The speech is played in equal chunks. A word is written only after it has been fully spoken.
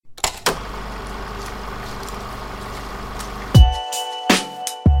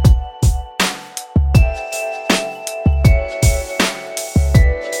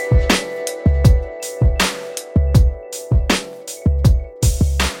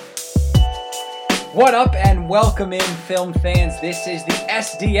What up and welcome in, film fans. This is the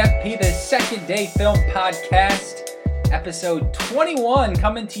SDFP, the Second Day Film Podcast, episode 21,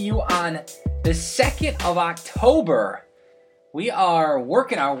 coming to you on the 2nd of October. We are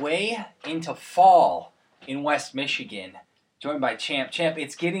working our way into fall in West Michigan, joined by Champ. Champ,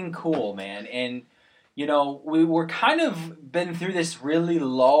 it's getting cool, man. And, you know, we're kind of been through this really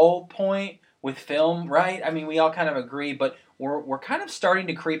low point with film, right? I mean, we all kind of agree, but we're kind of starting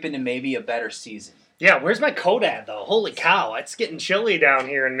to creep into maybe a better season. Yeah, where's my coat at, though? Holy cow, it's getting chilly down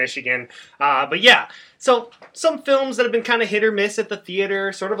here in Michigan. But yeah, so some films that have been kind of hit or miss at the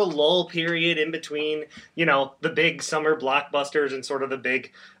theater, sort of a lull period in between, you know, the big summer blockbusters and sort of the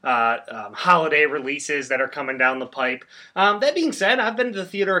big holiday releases that are coming down the pipe. That being said, I've been to the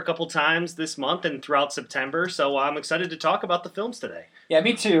theater a couple times this month and throughout September, so I'm excited to talk about the films today. Yeah,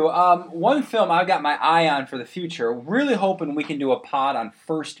 me too. One film I've got my eye on for the future, really hoping we can do a pod on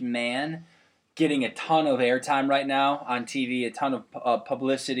First Man, getting a ton of airtime right now on TV, a ton of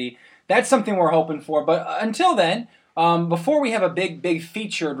publicity. That's something we're hoping for. But until then, before we have a big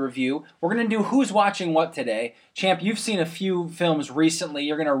featured review, we're going to do Who's Watching What today. Champ, you've seen a few films recently.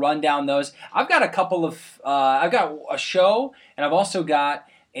 You're going to run down those. I've got a couple of, I've got a show, and I've also got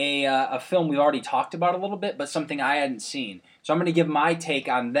a film we've already talked about a little bit, but something I hadn't seen. So I'm going to give my take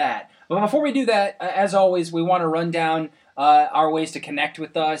on that. But before we do that, as always, we want to run down our ways to connect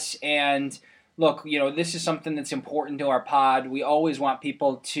with us. And look, you know, this is something that's important to our pod. We always want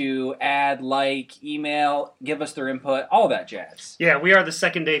people to add, like, email, give us their input, all that jazz. Yeah, we are the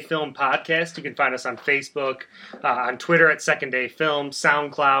Second Day Film Podcast. You can find us on Facebook, on Twitter at Second Day Film,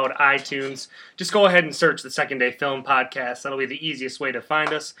 SoundCloud, iTunes. Just go ahead and search the Second Day Film Podcast. That'll be the easiest way to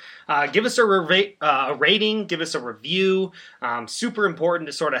find us. Give us a rating, give us a review. Super important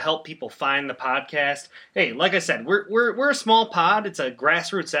to sort of help people find the podcast. Hey, like I said, we're a small pod. It's a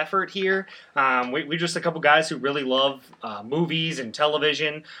grassroots effort here. We're just a couple guys who really love movies and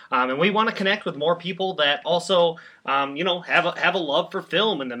television, and we want to connect with more people that also, have a love for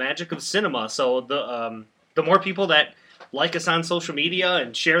film and the magic of cinema. So the more people that like us on social media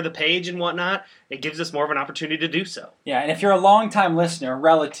and share the page and whatnot, it gives us more of an opportunity to do so. Yeah, and if you're a long-time listener,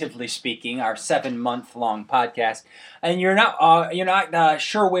 relatively speaking, our 7-month-long podcast, and you're not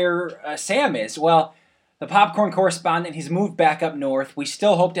sure where Sam is, well, the popcorn correspondent, he's moved back up north. We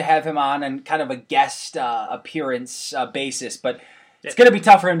still hope to have him on kind of a guest appearance basis, but it's going to be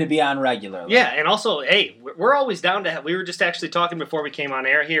tough for him to be on regularly. Yeah, and also, hey, we're always down to we were just actually talking before we came on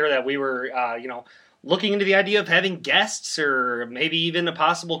air here that we were, looking into the idea of having guests or maybe even a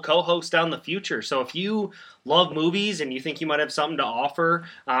possible co-host down the future. So if you love movies and you think you might have something to offer,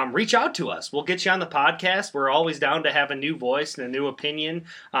 reach out to us. We'll get you on the podcast. We're always down to have a new voice and a new opinion,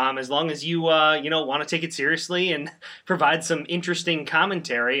 as long as you want to take it seriously and provide some interesting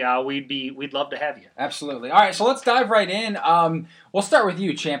commentary. We'd love to have you. Absolutely. All right, so let's dive right in. We'll start with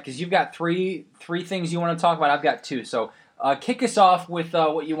you, Champ, because you've got three things you want to talk about. I've got two. So kick us off with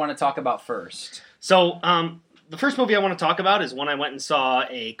what you want to talk about first. So, the first movie I want to talk about is one I went and saw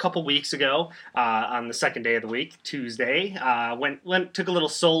a couple weeks ago on the second day of the week, Tuesday. Took a little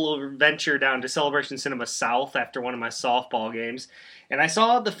solo venture down to Celebration Cinema South after one of my softball games, and I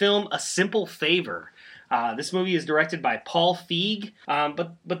saw the film A Simple Favor. This movie is directed by Paul Feig,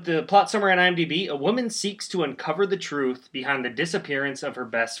 but the plot summary on IMDb: a woman seeks to uncover the truth behind the disappearance of her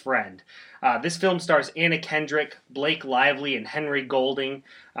best friend. This film stars Anna Kendrick, Blake Lively, and Henry Golding.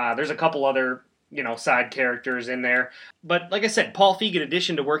 There's a couple other side characters in there. But like I said, Paul Feig, in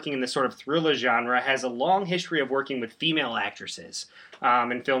addition to working in this sort of thriller genre, has a long history of working with female actresses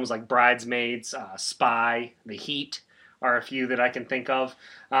in films like Bridesmaids, Spy, The Heat are a few that I can think of.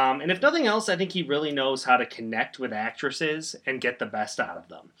 And if nothing else, I think he really knows how to connect with actresses and get the best out of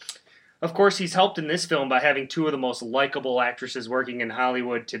them. Of course, he's helped in this film by having two of the most likable actresses working in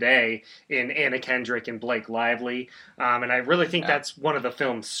Hollywood today in Anna Kendrick and Blake Lively. And I really think that's one of the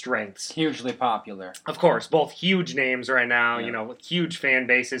film's strengths. Hugely popular. Of course, both huge names right now, with huge fan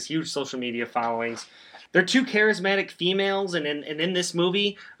bases, huge social media followings. They're two charismatic females, and in this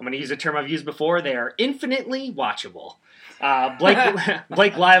movie, I'm going to use a term I've used before, they are infinitely watchable.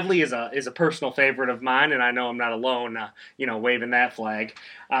 Blake Lively is a personal favorite of mine, and I know I'm not alone, waving that flag.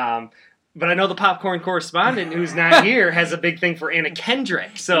 But I know the popcorn correspondent, who's not here, has a big thing for Anna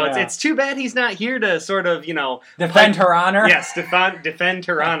Kendrick. So it's too bad he's not here to sort of, defend her honor. Yes, defend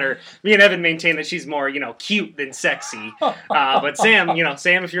her honor. Me and Evan maintain that she's more, cute than sexy. But Sam,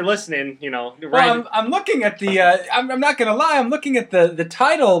 if you're listening, right. Well, I'm looking at the. I'm not gonna lie. I'm looking at the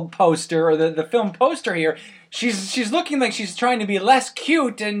title poster or the film poster here. She's looking like she's trying to be less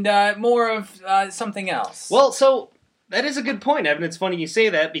cute and more of something else. Well, so That is a good point, Evan. It's funny you say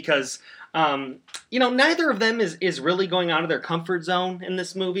that because, neither of them is really going out of their comfort zone in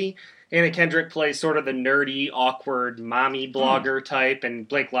this movie. Anna Kendrick plays sort of the nerdy, awkward, mommy blogger type, and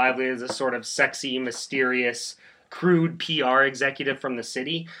Blake Lively is a sort of sexy, mysterious, crude PR executive from the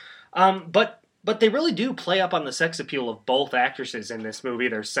city. But they really do play up on the sex appeal of both actresses in this movie.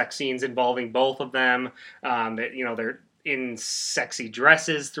 There's sex scenes involving both of them. They're in sexy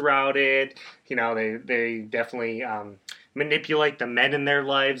dresses throughout it. They definitely manipulate the men in their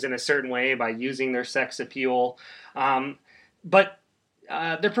lives in a certain way by using their sex appeal. But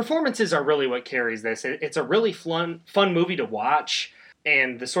their performances are really what carries this. It's a really fun movie to watch.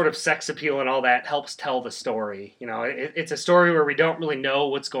 And the sort of sex appeal and all that helps tell the story. It's a story where we don't really know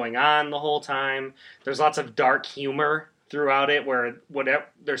what's going on the whole time. There's lots of dark humor throughout it where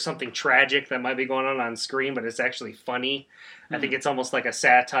there's something tragic that might be going on screen, but it's actually funny. I think it's almost like a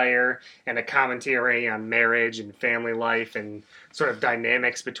satire and a commentary on marriage and family life and sort of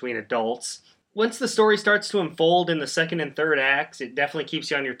dynamics between adults. Once the story starts to unfold in the second and third acts, it definitely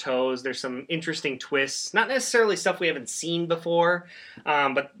keeps you on your toes. There's some interesting twists, not necessarily stuff we haven't seen before,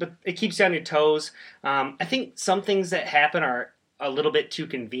 but it keeps you on your toes. I think some things that happen are a little bit too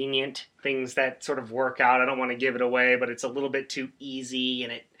convenient, things that sort of work out. I don't want to give it away, but it's a little bit too easy,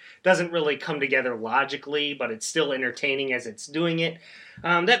 and it doesn't really come together logically, but it's still entertaining as it's doing it.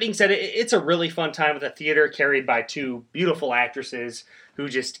 That being said, it's a really fun time at the theater, carried by two beautiful actresses who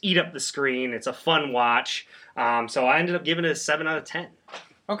just eat up the screen. It's a fun watch. So I ended up giving it a 7 out of 10.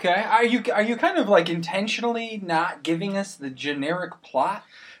 Okay. Are you kind of like intentionally not giving us the generic plot?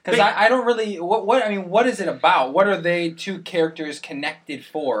 Because I don't really... What is it about? What are they two characters connected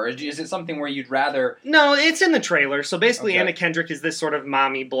for? Is it something where you'd rather... No, it's in the trailer. So basically, okay. Anna Kendrick is this sort of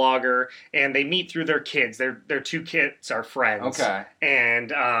mommy blogger, and they meet through their kids. Their two kids are friends. Okay.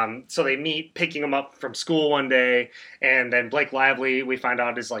 And so they meet picking them up from school one day, and then Blake Lively, we find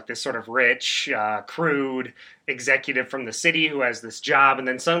out, is like this sort of rich, crude executive from the city who has this job, and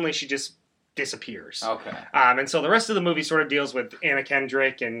then suddenly she just disappears. Okay. And so the rest of the movie sort of deals with Anna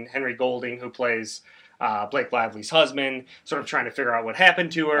Kendrick and Henry Golding, who plays Blake Lively's husband, sort of trying to figure out what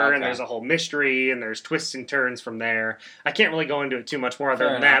happened to her, and there's a whole mystery, and there's twists and turns from there. I can't really go into it too much more other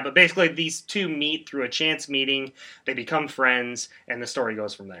than that, but basically these two meet through a chance meeting, they become friends, and the story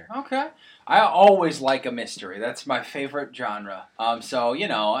goes from there. Okay. I always like a mystery. That's my favorite genre. So,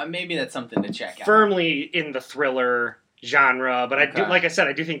 maybe that's something to check out. Firmly in the thriller genre, but I do, like I said,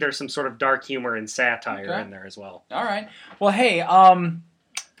 I do think there's some sort of dark humor and satire in there as well. All right. Well, hey, I'm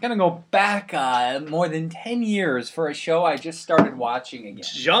gonna go back more than 10 years for a show I just started watching again.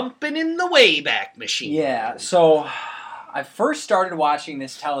 Jumping in the Wayback Machine. Yeah. So I first started watching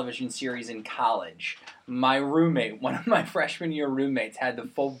this television series in college. My roommate, one of my freshman year roommates, had the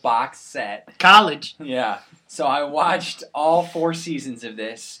full box set. College. Yeah. So I watched all 4 seasons of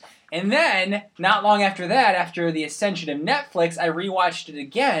this. And then, not long after that, after the ascension of Netflix, I rewatched it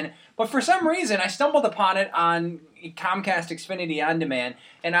again. But for some reason, I stumbled upon it on Comcast Xfinity On Demand.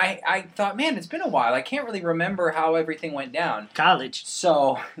 And I thought, man, it's been a while. I can't really remember how everything went down. College.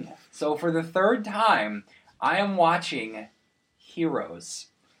 So for the third time, I am watching Heroes.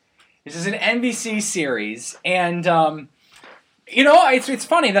 This is an NBC series. And, it's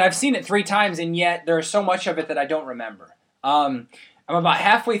funny that I've seen it 3 times, and yet there's so much of it that I don't remember. I'm about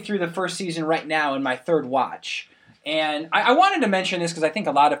halfway through the first season right now in my third watch. And I wanted to mention this because I think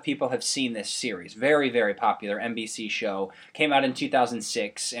a lot of people have seen this series. Very, very popular NBC show. Came out in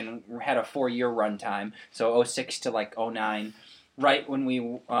 2006 and had a 4-year runtime. So 06 to like 09, right when we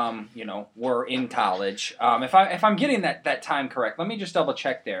were in college. If I'm getting that time correct, let me just double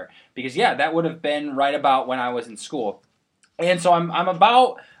check there. Because that would have been right about when I was in school. And so I'm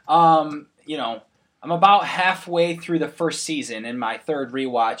about I'm about halfway through the first season in my third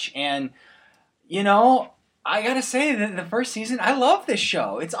rewatch, and, I gotta say that the first season, I love this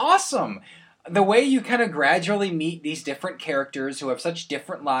show. It's awesome. The way you kind of gradually meet these different characters who have such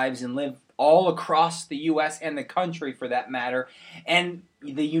different lives and live all across the U.S. and the country, for that matter, and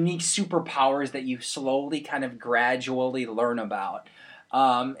the unique superpowers that you slowly kind of gradually learn about.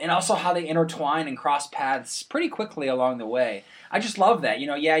 And also how they intertwine and cross paths pretty quickly along the way. I just love that.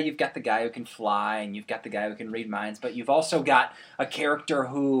 You've got the guy who can fly, and you've got the guy who can read minds, but you've also got a character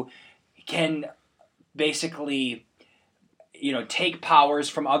who can basically, take powers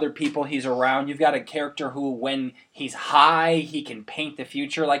from other people he's around. You've got a character who, when he's high, he can paint the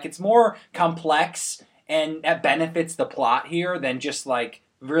future. Like, it's more complex, and that benefits the plot here than just, like,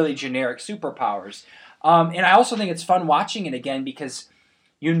 really generic superpowers. And I also think it's fun watching it again because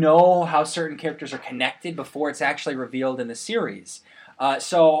you know how certain characters are connected before it's actually revealed in the series.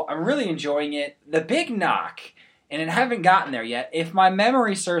 So I'm really enjoying it. The big knock and I haven't gotten there yet. If my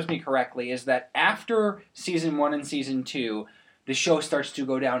memory serves me correctly, is that after season 1 and season 2, the show starts to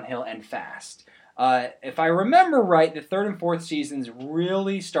go downhill and fast. If I remember right, the 3rd and 4th seasons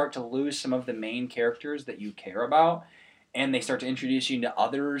really start to lose some of the main characters that you care about, and they start to introduce you to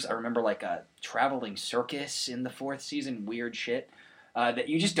others. I remember like a traveling circus in the 4th season, weird shit, that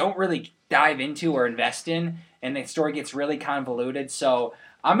you just don't really dive into or invest in, and the story gets really convoluted. So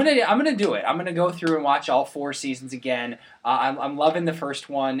I'm gonna do it. I'm gonna go through and watch all 4 seasons again. I'm loving the first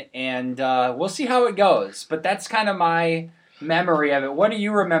one, and we'll see how it goes. But that's kind of my memory of it. What do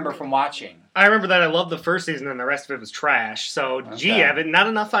you remember from watching? I remember that I loved the first season and the rest of it was trash. So, gee, Evan, not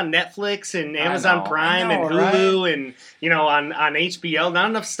enough on Netflix and Amazon Prime and Hulu, right? And, on HBO. Not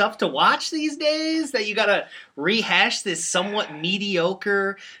enough stuff to watch these days that you got to rehash this somewhat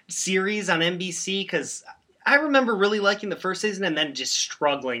mediocre series on NBC, because I remember really liking the first season and then just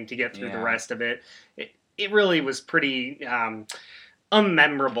struggling to get through the rest of it. It really was pretty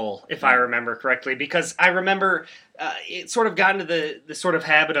unmemorable, if I remember correctly, because I remember it sort of got into the sort of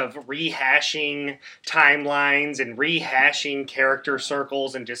habit of rehashing timelines and rehashing character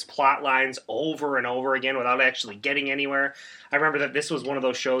circles and just plot lines over and over again without actually getting anywhere. I remember that this was one of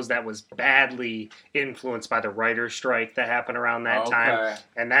those shows that was badly influenced by the writer's strike that happened around that time,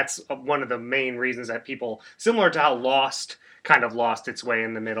 and that's one of the main reasons that people, similar to how Lost kind of lost its way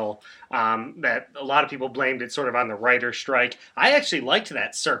in the middle, that a lot of people blamed it sort of on the writer's strike. I actually liked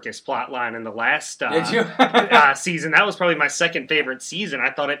that circus plot line in the last season. That was probably my second favorite season.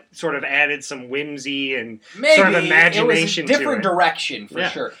 I thought it sort of added some whimsy and sort of imagination to it. It was a different direction, for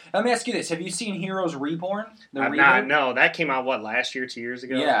sure. Let me ask you this. Have you seen Heroes Reborn? I've not. No, that came out, last year, 2 years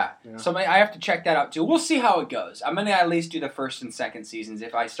ago? Yeah. So I have to check that out, too. We'll see how it goes. I'm going to at least do the first and second seasons.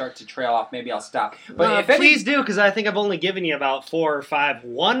 If I start to trail off, maybe I'll stop. But please do, because I think I've only given you about 4 or 5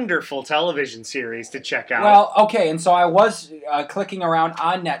 wonderful television series to check out. Well, okay, and so I was clicking around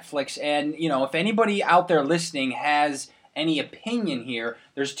on Netflix, and, if anybody out there listening has any opinion here,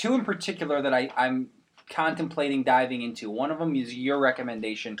 there's 2 in particular that I'm contemplating diving into. One of them is your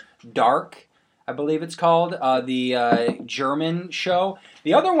recommendation, Dark, I believe it's called, the German show.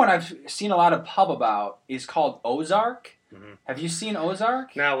 The other one I've seen a lot of pub about is called Ozark. Mm-hmm. Have you seen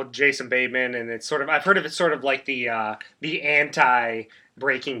Ozark? No, with Jason Bateman, and it's sort of, I've heard of it sort of like the anti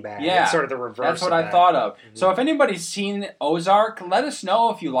Breaking Bad. Yeah, it's sort of the reverse. That's what I thought of. Mm-hmm. So if anybody's seen Ozark, let us know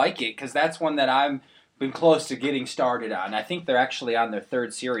if you like it, because that's one that I'm been close to getting started on. I think they're actually on their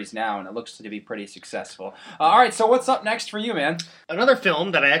 3rd series now, and it looks to be pretty successful. All right, so what's up next for you, man? Another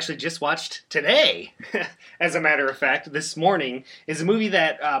film that I actually just watched today, as a matter of fact, this morning, is a movie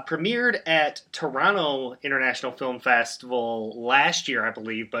that premiered at Toronto International Film Festival last year, I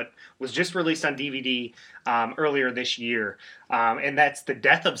believe, but was just released on DVD earlier this year, and that's The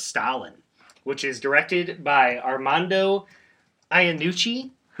Death of Stalin, which is directed by Armando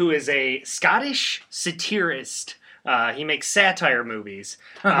Iannucci, who is a Scottish satirist. He makes satire movies.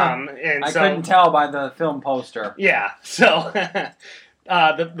 And I couldn't tell by the film poster. Yeah, so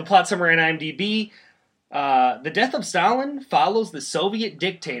the plot summary on IMDb, The Death of Stalin follows the Soviet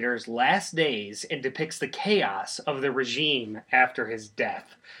dictator's last days and depicts the chaos of the regime after his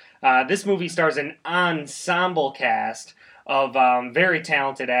death. This movie stars an ensemble cast of very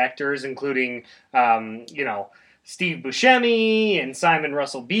talented actors, including, Steve Buscemi and Simon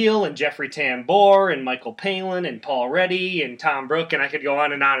Russell Beale and Jeffrey Tambor and Michael Palin and Paul Reddy and Tom Brooke, and I could go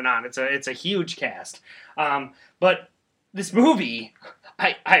on and on and on. It's a huge cast. But this movie,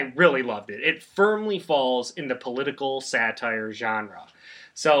 I really loved it. It firmly falls in the political satire genre.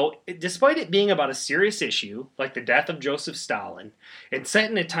 So, despite it being about a serious issue, like the death of Joseph Stalin, and set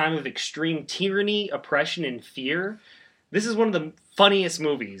in a time of extreme tyranny, oppression, and fear, this is one of the funniest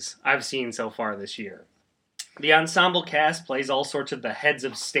movies I've seen so far this year. The ensemble cast plays all sorts of the heads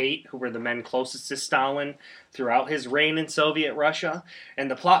of state who were the men closest to Stalin throughout his reign in Soviet Russia, and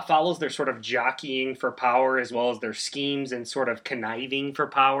the plot follows their sort of jockeying for power as well as their schemes and sort of conniving for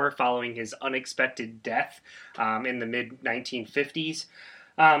power following his unexpected death in the mid-1950s.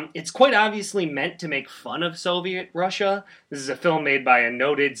 It's quite obviously meant to make fun of Soviet Russia. This is a film made by a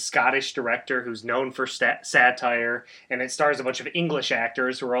noted Scottish director who's known for satire, and it stars a bunch of English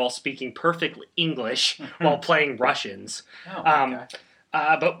actors who are all speaking perfect English while playing Russians. Oh, okay.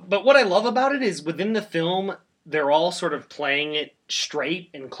 But what I love about it is within the film, they're all sort of playing it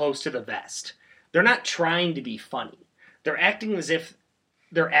straight and close to the vest. They're not trying to be funny. They're acting as if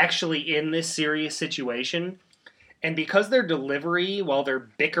they're actually in this serious situation. And because their delivery, while they're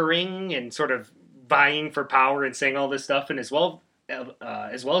bickering and sort of vying for power and saying all this stuff, and as well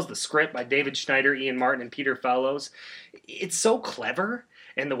as the script by David Schneider, Ian Martin, and Peter Fellows, it's so clever.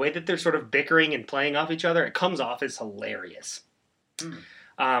 and the way that they're sort of bickering and playing off each other, it comes off as hilarious.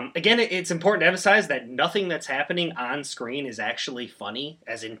 Again, it's important to emphasize that nothing that's happening on screen is actually funny,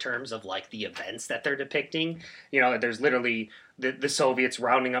 as in terms of like the events that they're depicting. You know, there's literally the Soviets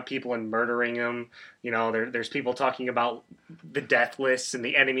rounding up people and murdering them. You know, there's people talking about the death lists and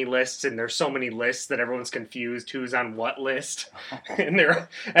the enemy lists, and there's so many lists that everyone's confused who's on what list, and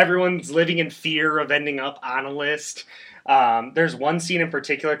everyone's living in fear of ending up on a list. There's one scene in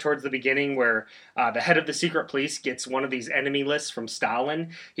particular towards the beginning where the head of the secret police gets one of these enemy lists from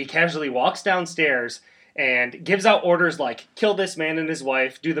Stalin. He casually walks downstairs and gives out orders like, kill this man and his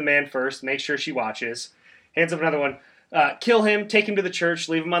wife, do the man first, make sure she watches. Hands up another one, kill him, take him to the church,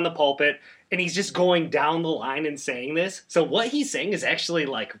 leave him on the pulpit. And he's just going down the line and saying this. So what he's saying is actually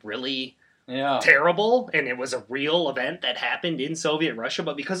like really... terrible, and it was a real event that happened in Soviet Russia,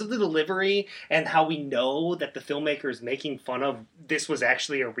 but because of the delivery and how we know that the filmmaker is making fun of this was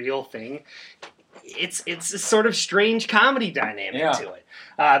actually a real thing, it's a sort of strange comedy dynamic to it.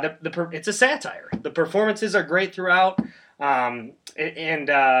 It's a satire. The performances are great throughout, you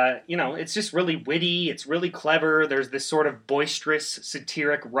know, it's just really witty, it's really clever. There's this sort of boisterous,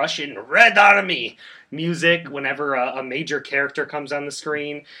 satiric Russian Red Army music whenever a major character comes on the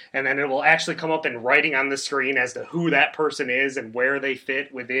screen, and then it will actually come up in writing on the screen as to who that person is and where they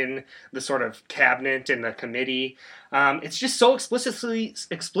fit within the sort of cabinet and the committee. It's just so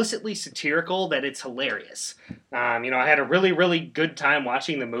explicitly satirical that it's hilarious. You know, I had a really, really good time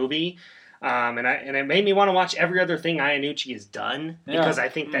watching the movie. And it made me want to watch every other thing Iannucci has done, because I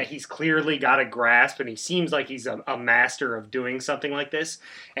think that he's clearly got a grasp, and he seems like he's a master of doing something like this.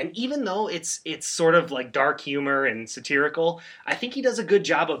 And even though it's sort of like dark humor and satirical, I think he does a good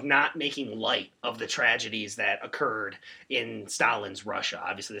job of not making light of the tragedies that occurred in Stalin's Russia.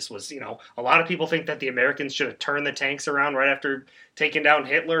 Obviously, this was, you know, a lot of people think that the Americans should have turned the tanks around right after taking down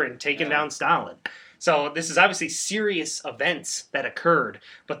Hitler and taking down Stalin. So this is obviously serious events that occurred,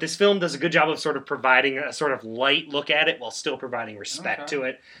 but this film does a good job of sort of providing a sort of light look at it while still providing respect to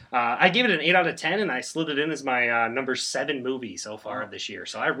it. I gave it an 8 out of 10, and I slid it in as my number 7 movie so far this year.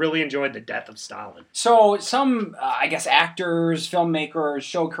 So I really enjoyed The Death of Stalin. So some, I guess, actors, filmmakers,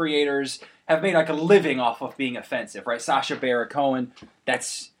 show creators have made like a living off of being offensive, right? Sacha Baron Cohen,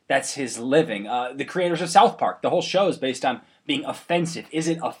 that's his living. The creators of South Park, the whole show is based on being offensive. Is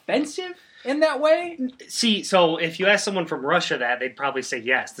it offensive in that way? See, so if you ask someone from Russia that, they'd probably say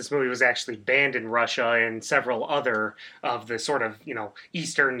yes. This movie was actually banned in Russia and several other of the sort of, you know,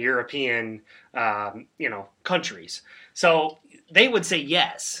 Eastern European, you know, countries. So they would say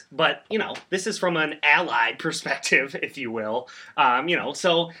yes, but, you know, this is from an allied perspective, if you will. You know,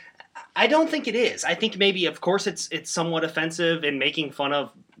 so I don't think it is. I think maybe, of course, it's somewhat offensive in making fun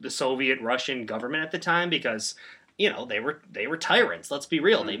of the Soviet Russian government at the time, because, you know, they were tyrants. Let's be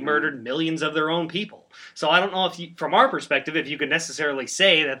real. They murdered millions of their own people. So I don't know if you, from our perspective, if you could necessarily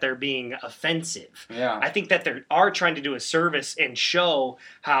say that they're being offensive. Yeah. I think that they are trying to do a service and show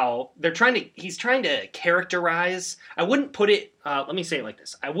how he's trying to characterize. I wouldn't put it, let me say it like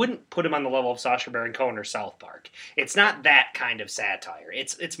this. I wouldn't put him on the level of Sacha Baron Cohen or South Park. It's not that kind of satire.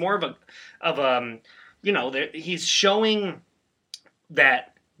 It's more of you know, he's showing that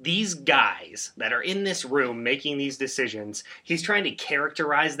these guys that are in this room making these decisions, he's trying to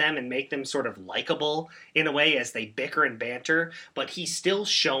characterize them and make them sort of likable in a way as they bicker and banter, but he's still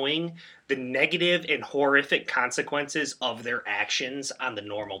showing the negative and horrific consequences of their actions on the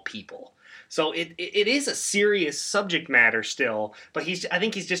normal people. So it is a serious subject matter still, but I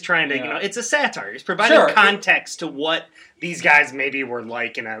think he's just trying to, you know, it's a satire. He's providing context to what these guys maybe were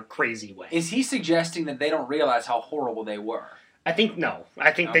like in a crazy way. Is he suggesting that they don't realize how horrible they were? I think no.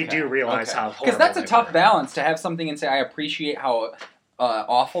 I think they do realize how horrible. Because that's a tough balance to have something and say, I appreciate how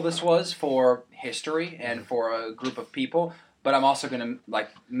awful this was for history and for a group of people, but I'm also going to like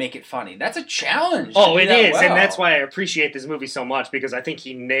make it funny. That's a challenge. Oh, it is, and that's why I appreciate this movie so much, because I think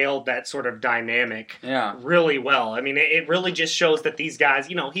he nailed that sort of dynamic really well. I mean, it really just shows that these guys,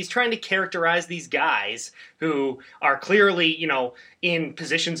 you know, he's trying to characterize these guys who are clearly, you know, in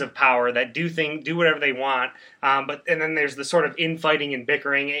positions of power that do whatever they want, and then there's the sort of infighting and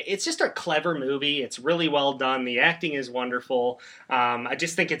bickering. It's just a clever movie. It's really well done. The acting is wonderful. I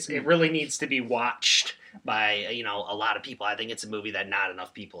just think it really needs to be watched by, you know, a lot of people. I think it's a movie that not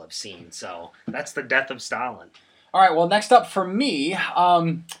enough people have seen. So that's The Death of Stalin. All right, well, next up for me,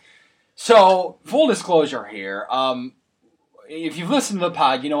 so full disclosure here, if you've listened to the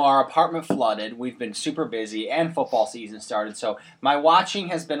pod, you know our apartment flooded. We've been super busy, and football season started, so my watching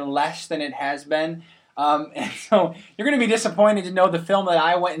has been less than it has been. And so you're going to be disappointed to know the film that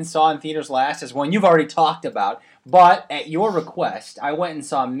I went and saw in theaters last is one you've already talked about. But at your request, I went and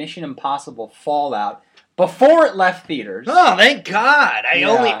saw Mission Impossible Fallout before it left theaters. Oh, thank God!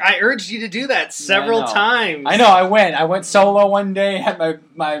 I urged you to do that several times. I know. I went solo one day, had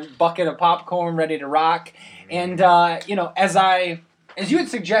my bucket of popcorn ready to rock, and as you had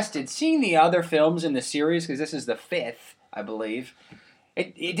suggested, seeing the other films in the series, because this is the 5th, I believe,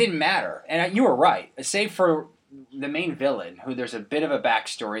 it didn't matter. And you were right, save for the main villain, who there's a bit of a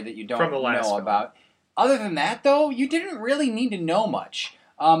backstory that you don't know about. Other than that, though, you didn't really need to know much.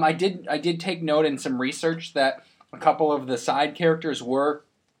 I did take note in some research that a couple of the side characters were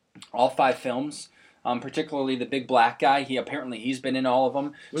all 5 films. Particularly the big black guy. He's been in all of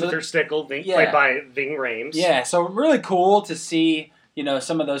them. Luther Stickle, played by Ving Rhames. Yeah, so really cool to see,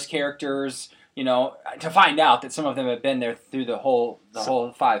 some of those characters, to find out that some of them have been there through the whole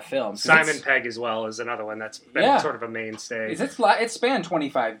 5 films. Simon Pegg as well is another one that's been sort of a mainstay. It's spanned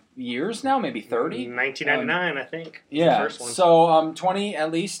 25 years now, maybe 30. 1999, I think. Yeah, the first one. So 20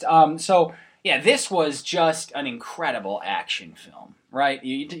 at least. This was just an incredible action film, right?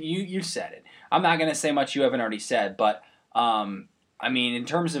 You said it. I'm not going to say much you haven't already said, but in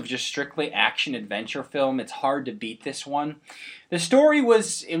terms of just strictly action-adventure film, it's hard to beat this one. The story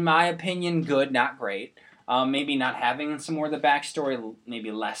was, in my opinion, good, not great. Maybe not having some more of the backstory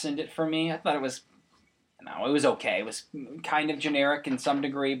maybe lessened it for me. I thought it was okay. It was kind of generic in some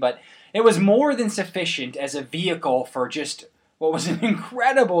degree, but it was more than sufficient as a vehicle for just what was an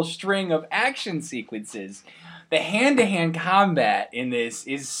incredible string of action sequences. The hand-to-hand combat in this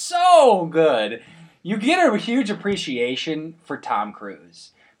is so good. You get a huge appreciation for Tom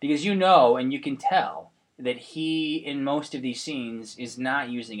Cruise because and you can tell that he, in most of these scenes, is not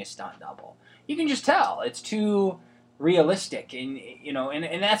using a stunt double. You can just tell. It's too realistic, and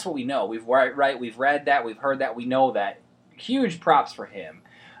that's what we know. We've read that, we've heard that, we know that. Huge props for him.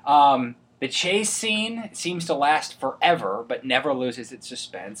 The chase scene seems to last forever, but never loses its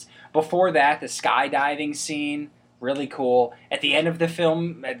suspense. Before that, the skydiving scene, really cool. At the end of the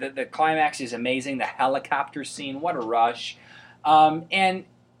film, the climax is amazing. The helicopter scene, what a rush. And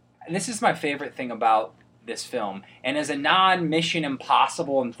this is my favorite thing about this film. And as a non-Mission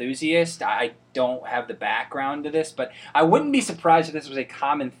Impossible enthusiast, I don't have the background to this, but I wouldn't be surprised if this was a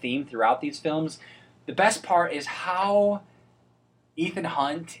common theme throughout these films. The best part is how Ethan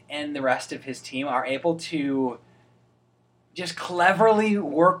Hunt and the rest of his team are able to just cleverly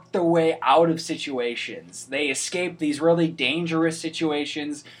work their way out of situations. They escape these really dangerous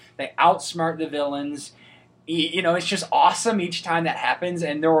situations. They outsmart the villains. It's just awesome each time that happens.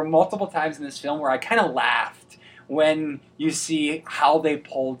 And there were multiple times in this film where I kind of laughed when you see how they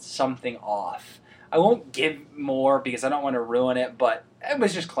pulled something off. I won't give more because I don't want to ruin it, but it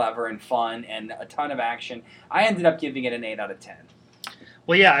was just clever and fun and a ton of action. I ended up giving it an 8 out of 10.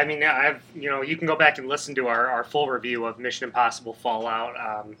 Well, yeah, you can go back and listen to our full review of Mission Impossible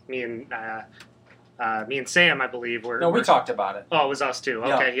Fallout. Me and Sam, I believe, we talked about it. Oh, it was us too.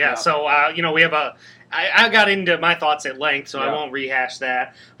 Okay, yeah. So, we have I got into my thoughts at length, so I won't rehash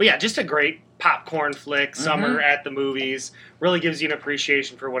that. But yeah, just a great popcorn flick, summer at the movies. Really gives you an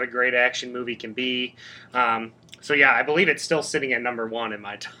appreciation for what a great action movie can be. So yeah, I believe it's still sitting at number 1 in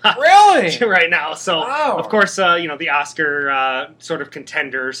my top. Really? Right now. So wow. Of course, the Oscar sort of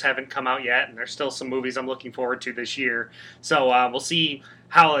contenders haven't come out yet, and there's still some movies I'm looking forward to this year. So we'll see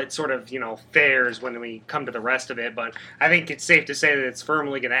how it sort of fares when we come to the rest of it. But I think it's safe to say that it's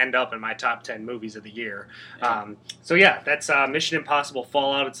firmly going to end up in my top 10 movies of the year. So yeah, that's Mission Impossible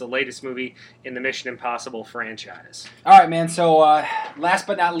Fallout. It's the latest movie in the Mission Impossible franchise. All right, man. So last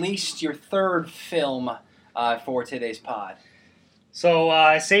but not least, your third film for today's pod. So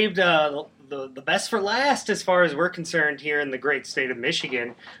I saved the best for last as far as we're concerned here in the great state of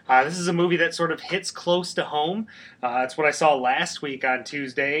Michigan. This is a movie that sort of hits close to home. It's what I saw last week on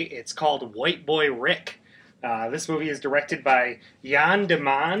Tuesday. It's called White Boy Rick. This movie is directed by Jan de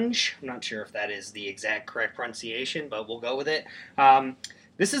Mange. I'm not sure if that is the exact correct pronunciation, but we'll go with it.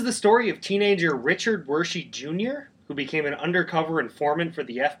 This is the story of teenager Richard Wershey Jr., who became an undercover informant for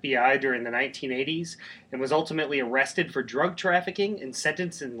the FBI during the 1980s and was ultimately arrested for drug trafficking and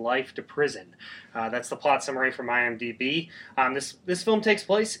sentenced in life to prison. That's the plot summary from IMDb. This film takes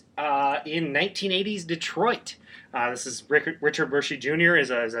place in 1980s Detroit. This is Richard Wershey Jr.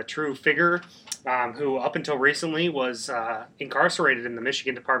 is a true figure who up until recently was incarcerated in the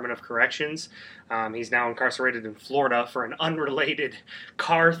Michigan Department of Corrections. He's now incarcerated in Florida for an unrelated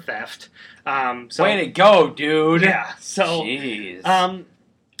car theft. Way to go, dude. Yeah. So, jeez.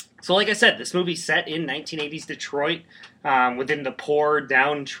 So like I said, this movie's set in 1980s Detroit. within the poor,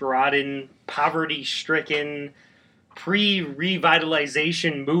 downtrodden, poverty-stricken,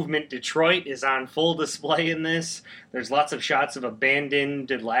 pre-revitalization movement Detroit is on full display in this. There's lots of shots of abandoned,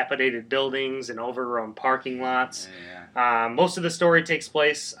 dilapidated buildings and overgrown parking lots. Yeah. Most of the story takes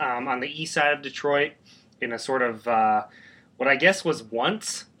place on the east side of Detroit in a sort of what I guess was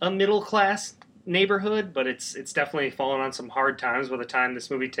once a middle-class neighborhood, but it's definitely fallen on some hard times by the time this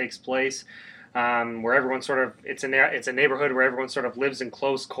movie takes place. Where everyone sort of it's a neighborhood where everyone sort of lives in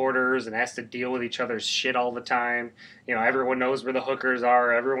close quarters and has to deal with each other's shit all the time. You know, everyone knows where the hookers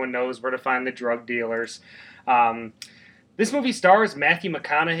are. Everyone knows where to find the drug dealers. This movie stars Matthew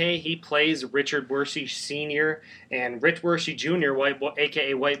McConaughey. He plays Richard Wersey Sr. and Rich Wersey Jr.,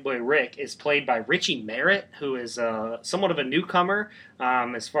 aka White Boy Rick, is played by Richie Merritt, who is somewhat of a newcomer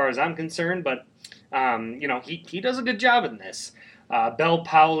as far as I'm concerned, but he does a good job in this. Belle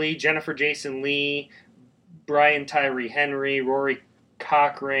Powley, Jennifer Jason Leigh, Brian Tyree Henry, Rory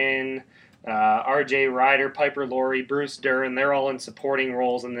Cochrane, R.J. Ryder, Piper Laurie, Bruce Dern, they're all in supporting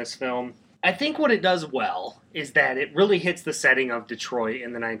roles in this film. I think what it does well is that it really hits the setting of Detroit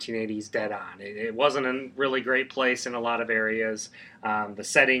in the 1980s dead on. It wasn't a really great place in a lot of areas. The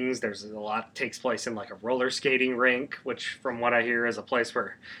settings, there's a lot takes place in like a roller skating rink, which from what I hear is a place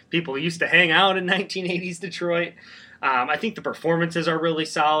where people used to hang out in 1980s Detroit. I think the performances are really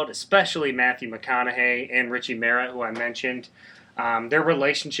solid, especially Matthew McConaughey and Richie Merritt, who I mentioned. Their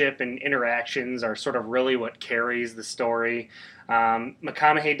relationship and interactions are sort of really what carries the story.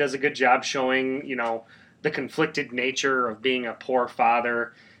 McConaughey does a good job showing, the conflicted nature of being a poor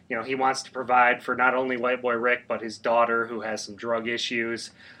father. He wants to provide for not only White Boy Rick, but his daughter, who has some drug issues.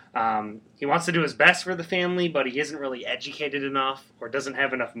 He wants to do his best for the family, but he isn't really educated enough or doesn't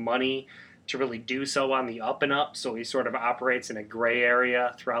have enough money to really do so on the up and up, so he sort of operates in a gray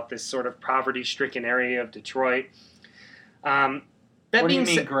area throughout this sort of poverty-stricken area of Detroit. What do you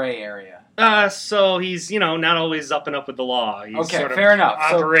mean gray area? So he's, not always up and up with the law. He's okay, sort of fair enough.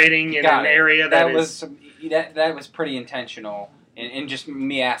 Operating in an area that was pretty intentional, and just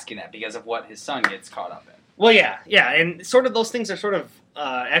me asking that because of what his son gets caught up in. Well, yeah, and sort of those things are sort of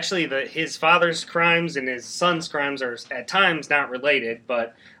actually his father's crimes and his son's crimes are at times not related,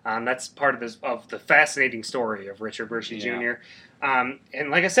 but that's part of the fascinating story of Richard Wersey Jr. And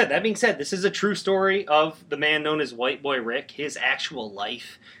like I said, that being said, this is a true story of the man known as White Boy Rick. His actual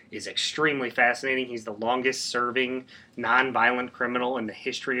life is extremely fascinating. He's the longest-serving nonviolent criminal in the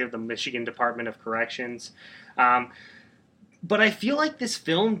history of the Michigan Department of Corrections. But I feel like this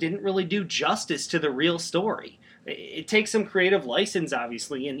film didn't really do justice to the real story. It takes some creative license,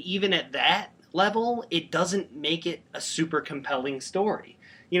 obviously, and even at that level, it doesn't make it a super compelling story.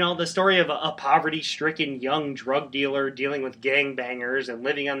 The story of a poverty-stricken young drug dealer dealing with gangbangers and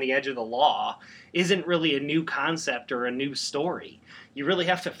living on the edge of the law isn't really a new concept or a new story. You really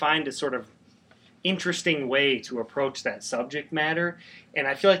have to find a sort of interesting way to approach that subject matter, and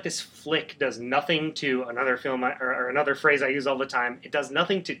I feel like this flick does nothing to another film, or another phrase I use all the time, it does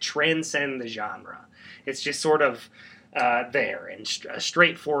nothing to transcend the genre. It's just sort of there, and a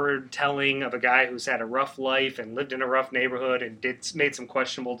straightforward telling of a guy who's had a rough life and lived in a rough neighborhood and made some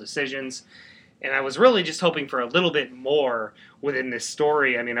questionable decisions. And I was really just hoping for a little bit more within this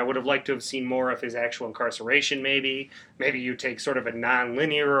story. I mean, I would have liked to have seen more of his actual incarceration, maybe. Maybe you take sort of a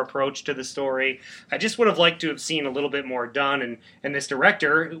non-linear approach to the story. I just would have liked to have seen a little bit more done. And this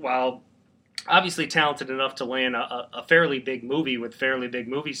director, while obviously talented enough to land a fairly big movie with fairly big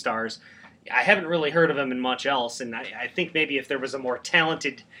movie stars, I haven't really heard of him in much else. And I think maybe if there was a more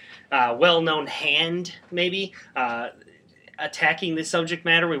talented, well-known hand, maybe, attacking this subject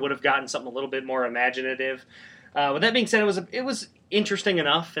matter, we would have gotten something a little bit more imaginative. With that being said, it was interesting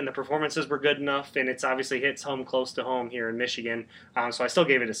enough, and the performances were good enough, and it's obviously hits home close to home here in Michigan. So I still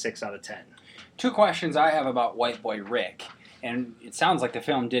gave it a 6 out of 10. 2 questions I have about White Boy Rick, and it sounds like the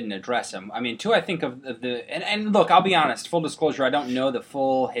film didn't address him. I mean, 2, I think of the and look, I'll be honest, full disclosure, I don't know the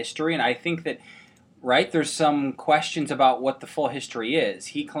full history, and I think that. Right, there's some questions about what the full history is.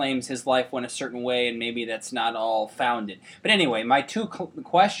 He claims his life went a certain way, and maybe that's not all founded. But anyway, my 2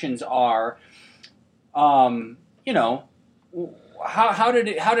 questions are, how did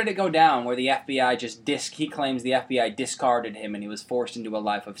it go down? Where the FBI he claims the FBI discarded him, and he was forced into a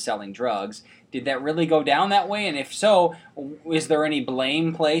life of selling drugs. Did that really go down that way? And if so, is there any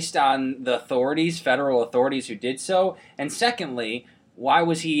blame placed on the authorities, federal authorities, who did so? And secondly, why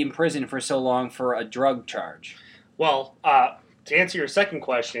was he in prison for so long for a drug charge? Well, to answer your second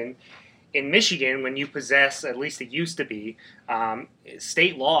question, in Michigan, when you possess, at least it used to be,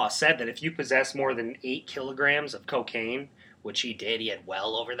 state law said that if you possess more than 8 kilograms of cocaine, which he did, he had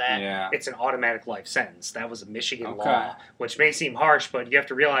well over that, Yeah. it's an automatic life sentence. That was a Michigan Okay. law, which may seem harsh, but you have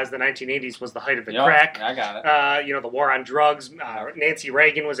to realize the 1980s was the height of the Yep, crack. I got it. The war on drugs. Nancy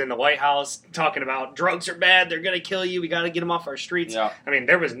Reagan was in the White House talking about drugs are bad, they're going to kill you, we got to get them off our streets. Yeah. I mean,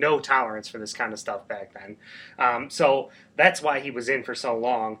 there was no tolerance for this kind of stuff back then. So that's why he was in for so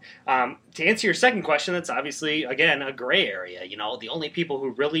long. To answer your second question, that's obviously, again, a gray area. The only people who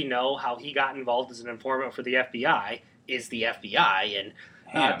really know how he got involved as an informant for the FBI is the FBI,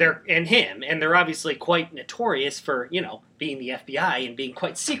 and they're obviously quite notorious for being the FBI and being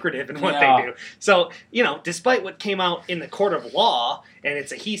quite secretive in what they do. So despite what came out in the court of law, and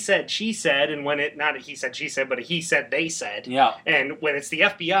it's a he said she said, and when it not a he said she said, but a he said they said, and when it's the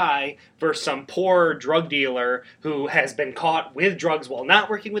FBI versus some poor drug dealer who has been caught with drugs while not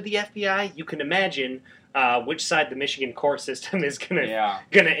working with the FBI, you can imagine which side the Michigan court system is gonna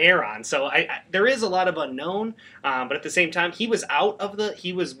err on. So there is a lot of unknown, but at the same time, he was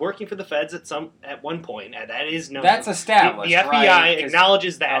he was working for the feds at one point, and that is known. That's established. The FBI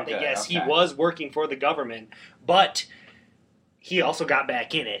acknowledges that yes, okay. he was working for the government, but he also got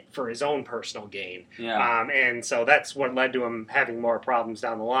back in it for his own personal gain. Yeah. And so that's what led to him having more problems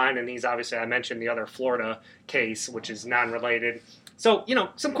down the line. And he's obviously, I mentioned the other Florida case, which is non-related. So,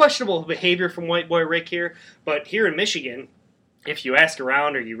 some questionable behavior from White Boy Rick here. But here in Michigan, if you ask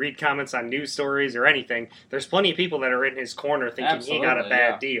around or you read comments on news stories or anything, there's plenty of people that are in his corner thinking he got a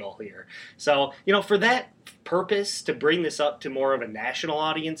bad deal here. So, for that purpose, to bring this up to more of a national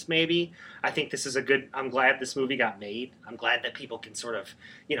audience maybe, I think this is I'm glad this movie got made. I'm glad that people can sort of,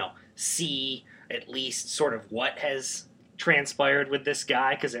 see at least sort of what has transpired with this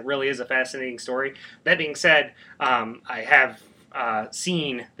guy, because it really is a fascinating story. That being said, I have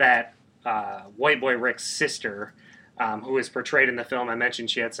seen that White Boy Rick's sister, who is portrayed in the film, I mentioned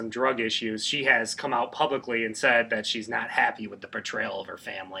she had some drug issues. She has come out publicly and said that she's not happy with the portrayal of her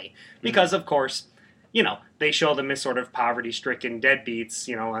family because, of course, they show them as sort of poverty-stricken deadbeats,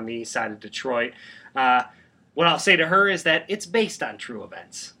 on the east side of Detroit. What I'll say to her is that it's based on true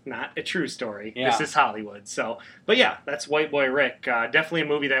events, not a true story. Yeah. This is Hollywood. So, but yeah, that's White Boy Rick. Definitely a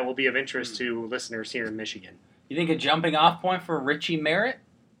movie that will be of interest to listeners here in Michigan. You think a jumping off point for Richie Merritt?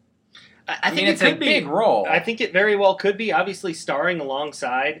 I think it's it could a be big role. I think it very well could be. Obviously, starring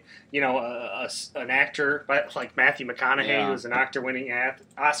alongside, an actor like Matthew McConaughey, who's an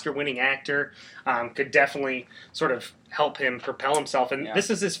Oscar-winning actor, could definitely sort of help him propel himself. And this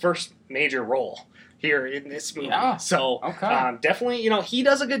is his first major role here in this movie. Yeah. So definitely, he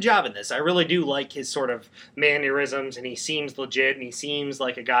does a good job in this. I really do like his sort of mannerisms, and he seems legit, and he seems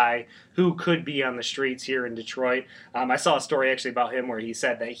like a guy who could be on the streets here in Detroit. I saw a story actually about him where he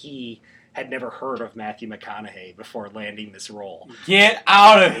said that he had never heard of Matthew McConaughey before landing this role. Get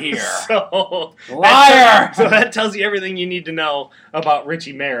out of here. So, liar! So that tells you everything you need to know about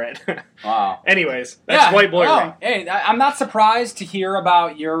Richie Merritt. Wow. Anyways, that's White Boy Rick. Hey, I'm not surprised to hear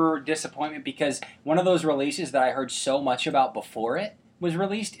about your disappointment, because one of those releases that I heard so much about before it was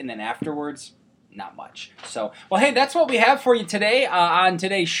released, and then afterwards, not much. So, well, hey, that's what we have for you today on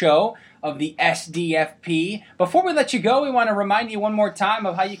today's show of the SDFP. Before we let you go, we want to remind you one more time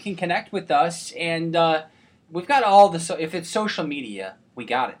of how you can connect with us. And we've got all the... if it's social media, we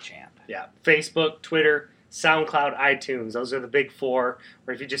got it, champ. Yeah, Facebook, Twitter, SoundCloud, iTunes. Those are the big four.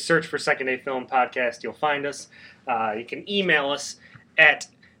 Or if you just search for Second Day Film Podcast, you'll find us. You can email us at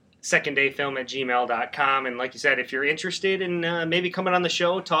seconddayfilm@gmail.com. And like you said, if you're interested in maybe coming on the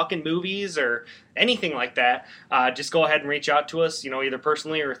show, talking movies or anything like that, just go ahead and reach out to us, either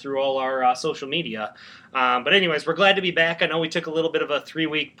personally or through all our social media. But anyways, we're glad to be back. I know we took a little bit of a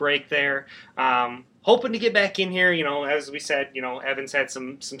 3-week break there. Hoping to get back in here, as we said, Evan's had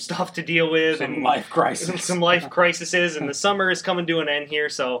some stuff to deal with. Some life crises. Some life crises, and the summer is coming to an end here,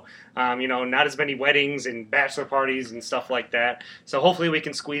 so, not as many weddings and bachelor parties and stuff like that. So hopefully we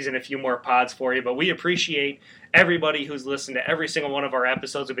can squeeze in a few more pods for you, but we appreciate everybody who's listened to every single one of our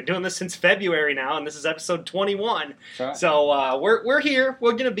episodes. We've been doing this since February now, and this is episode 21. Right. So we're here.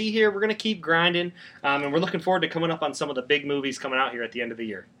 We're going to be here. We're going to keep grinding, and we're looking forward to coming up on some of the big movies coming out here at the end of the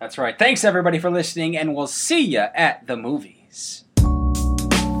year. That's right. Thanks, everybody, for listening, and we'll see you at the movies.